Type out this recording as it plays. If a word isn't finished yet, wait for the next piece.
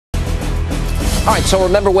All right, so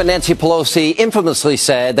remember when Nancy Pelosi infamously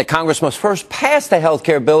said that Congress must first pass the health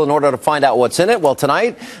care bill in order to find out what's in it? Well,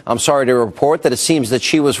 tonight, I'm sorry to report that it seems that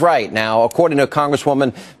she was right. Now, according to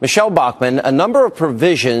Congresswoman Michelle Bachmann, a number of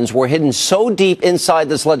provisions were hidden so deep inside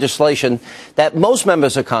this legislation that most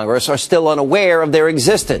members of Congress are still unaware of their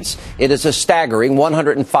existence. It is a staggering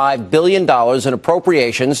 $105 billion in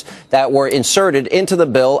appropriations that were inserted into the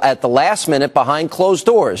bill at the last minute behind closed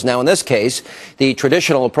doors. Now, in this case, the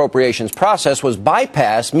traditional appropriations process was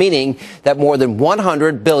bypassed, meaning that more than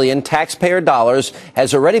 100 billion taxpayer dollars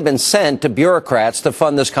has already been sent to bureaucrats to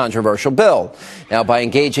fund this controversial bill. Now, by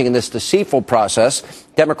engaging in this deceitful process,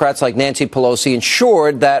 Democrats like Nancy Pelosi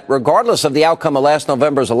ensured that regardless of the outcome of last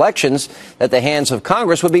November's elections, that the hands of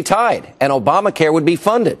Congress would be tied and Obamacare would be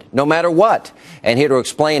funded no matter what. And here to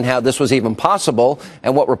explain how this was even possible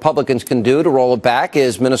and what Republicans can do to roll it back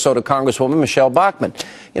is Minnesota Congresswoman Michelle Bachmann.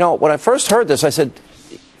 You know, when I first heard this, I said,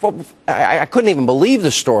 well, I couldn't even believe the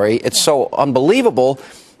story. It's so unbelievable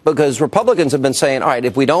because Republicans have been saying, all right,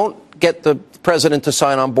 if we don't get the president to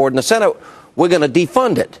sign on board in the Senate, we're going to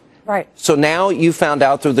defund it. Right. So now you found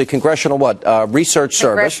out through the Congressional Research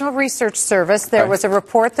Service. Congressional Research Service. There was a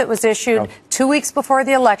report that was issued 2 weeks before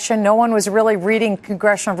the election. No one was really reading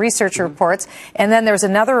congressional research reports. And then there was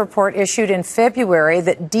another report issued in February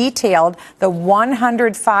that detailed the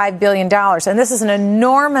 $105 billion. And this is an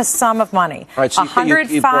enormous sum of money. Right, so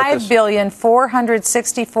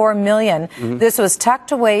 $105,464 million. This was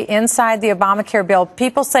tucked away inside the Obamacare bill.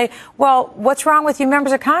 People say, well, what's wrong with you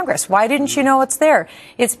members of Congress? Why didn't you know it's there?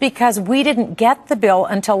 It's because we didn't get the bill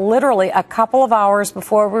until literally a couple of hours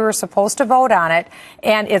before we were supposed to vote on it,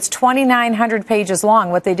 and it's 2,900 pages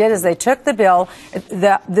long. What they did is they took the bill,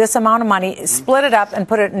 this amount of money, split it up and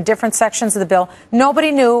put it in different sections of the bill.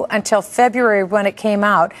 Nobody knew until February when it came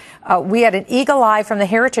out. We had an eagle eye from the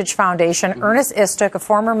Heritage Foundation. Ernest Istook, a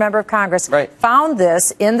former member of Congress, found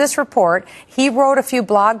this in this report. He wrote a few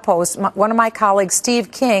blog posts. One of my colleagues,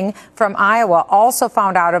 Steve King from Iowa, also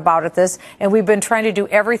found out about this, and we've been trying to do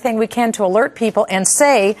everything we can to alert people and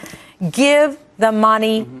say, give the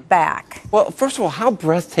money back. Well, first of all, how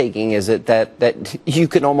breathtaking is it that you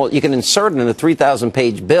can insert it in a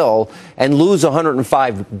 3,000-page bill and lose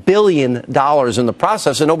 $105 billion in the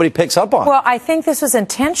process and nobody picks up on it? Well, I think this was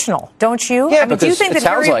intentional, don't you? Yeah, I mean, do you think that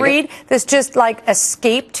Harry Reid, this just like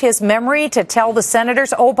escaped his memory to tell the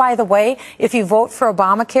senators, oh, by the way, if you vote for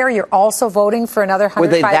Obamacare, you're also voting for another $105 billion. Were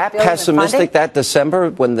they that pessimistic that December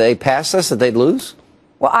when they passed this that they'd lose?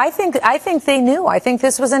 Well, I think they knew. I think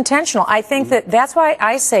this was intentional. I think that's why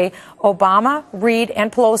I say Obama, Reid,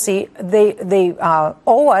 and Pelosi, they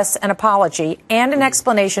owe us an apology and an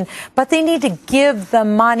explanation, but they need to give the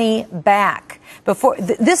money back.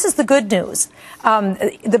 This is the good news.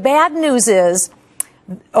 The bad news is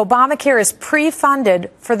Obamacare is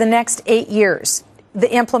pre-funded for the next 8 years.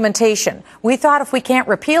 The implementation. We thought if we can't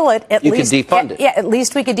repeal it, at least you could defund it. Yeah, at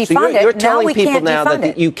least we could defund it. You're telling people now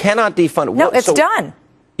that you cannot defund it. No, it's done.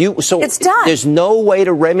 It's done. There's no way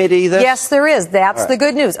to remedy this? Yes, there is. That's the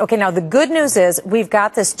good news. Okay, now the good news is we've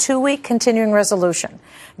got this 2-week continuing resolution.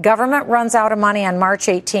 Government runs out of money on March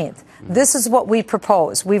 18th. This is what we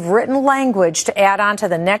propose. We've written language to add on to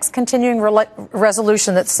the next continuing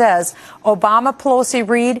resolution that says, Obama, Pelosi,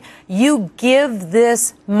 Reid, you give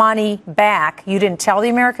this money back. You didn't tell the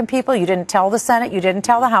American people. You didn't tell the Senate. You didn't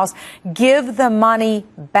tell the House. Give the money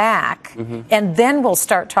back, and then we'll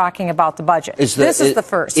start talking about the budget. This is the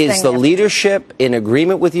first thing. Is the leadership in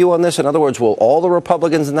agreement with you on this? In other words, will all the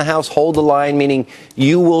Republicans in the House hold the line, meaning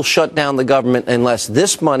you will shut down the government unless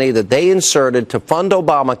this money that they inserted to fund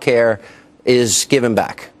Obamacare is given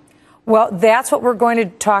back? Well, that's what we're going to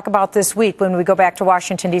talk about this week when we go back to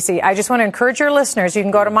Washington, D.C. I just want to encourage your listeners. You can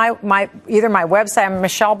go to either my website,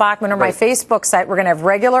 Michelle Bachmann, or my Facebook site. We're going to have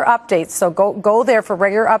regular updates, so go there for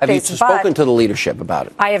regular updates. Have you spoken to the leadership about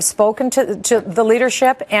it? I have spoken to the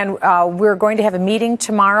leadership, and we're going to have a meeting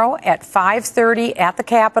tomorrow at 5:30 at the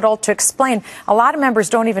Capitol to explain. A lot of members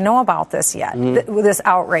don't even know about this yet, this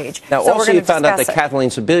outrage. Now, so also you found out that Kathleen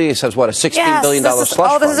Sebelius has, what, a $16 billion slush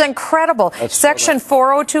fund? Oh, this is incredible. Section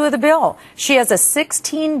 402 of the bill. She has a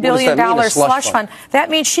 $16 billion slush fund. That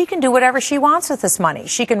means she can do whatever she wants with this money.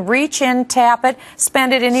 She can reach in, tap it,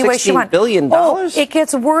 spend it any way she wants. $16 billion? Oh, it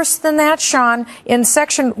gets worse than that, Sean. In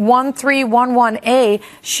Section 1311A,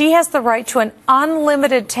 she has the right to an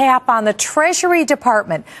unlimited tap on the Treasury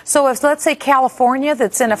Department. So if, let's say, California,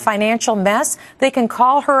 that's in a financial mess, they can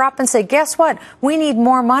call her up and say, guess what? We need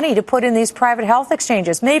more money to put in these private health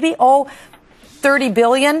exchanges. Maybe, $30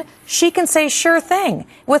 billion, she can say sure thing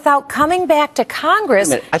without coming back to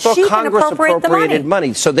Congress. I thought Congress appropriated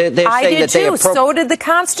money. So they're saying that they so did the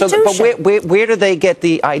Constitution. So, but where do they get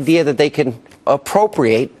the idea that they can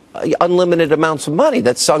appropriate unlimited amounts of money.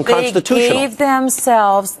 That's unconstitutional. They gave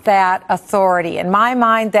themselves that authority. In my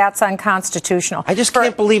mind, that's unconstitutional. I just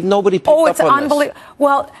can't believe nobody picked up on this. Oh, it's unbelievable.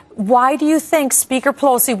 Well, why do you think Speaker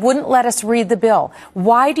Pelosi wouldn't let us read the bill?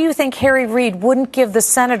 Why do you think Harry Reid wouldn't give the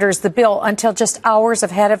senators the bill until just hours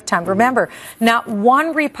ahead of time? Remember, not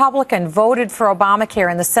one Republican voted for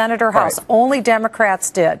Obamacare in the Senate or House. Right. Only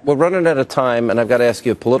Democrats did. We're running out of time, and I've got to ask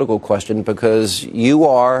you a political question because you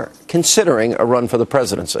are considering a run for the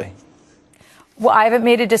presidency. Well, I haven't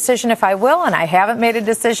made a decision if I will, and I haven't made a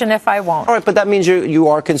decision if I won't. All right, but that means you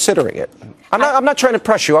are considering it. I'm not trying to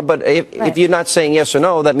press you, but if you're not saying yes or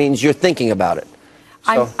no, that means you're thinking about it.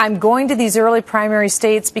 So. I'm going to these early primary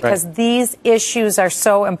states because these issues are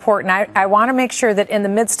so important. I want to make sure that in the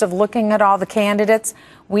midst of looking at all the candidates,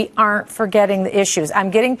 we aren't forgetting the issues. I'm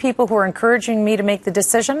getting people who are encouraging me to make the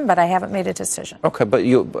decision, but I haven't made a decision. Okay, but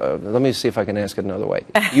let me see if I can ask it another way.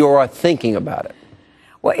 You are thinking about it.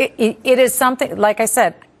 Well, it is something, like I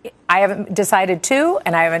said, I haven't decided to,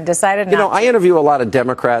 and I haven't decided not to. I interview a lot of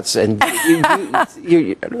Democrats, and I'm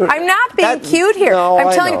not being cute here. No,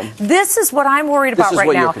 I'm telling you, this is what I'm worried about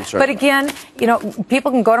right now. But again,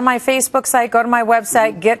 people can go to my Facebook site, go to my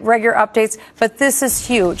website, get regular updates, but this is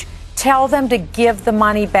huge. Tell them to give the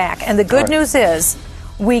money back. And the good news is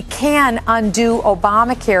we can undo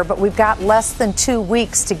Obamacare, but we've got less than 2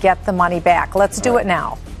 weeks to get the money back. Let's do it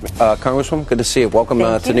now. Congresswoman, good to see you. Welcome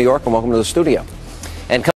to New York, and welcome to the studio. And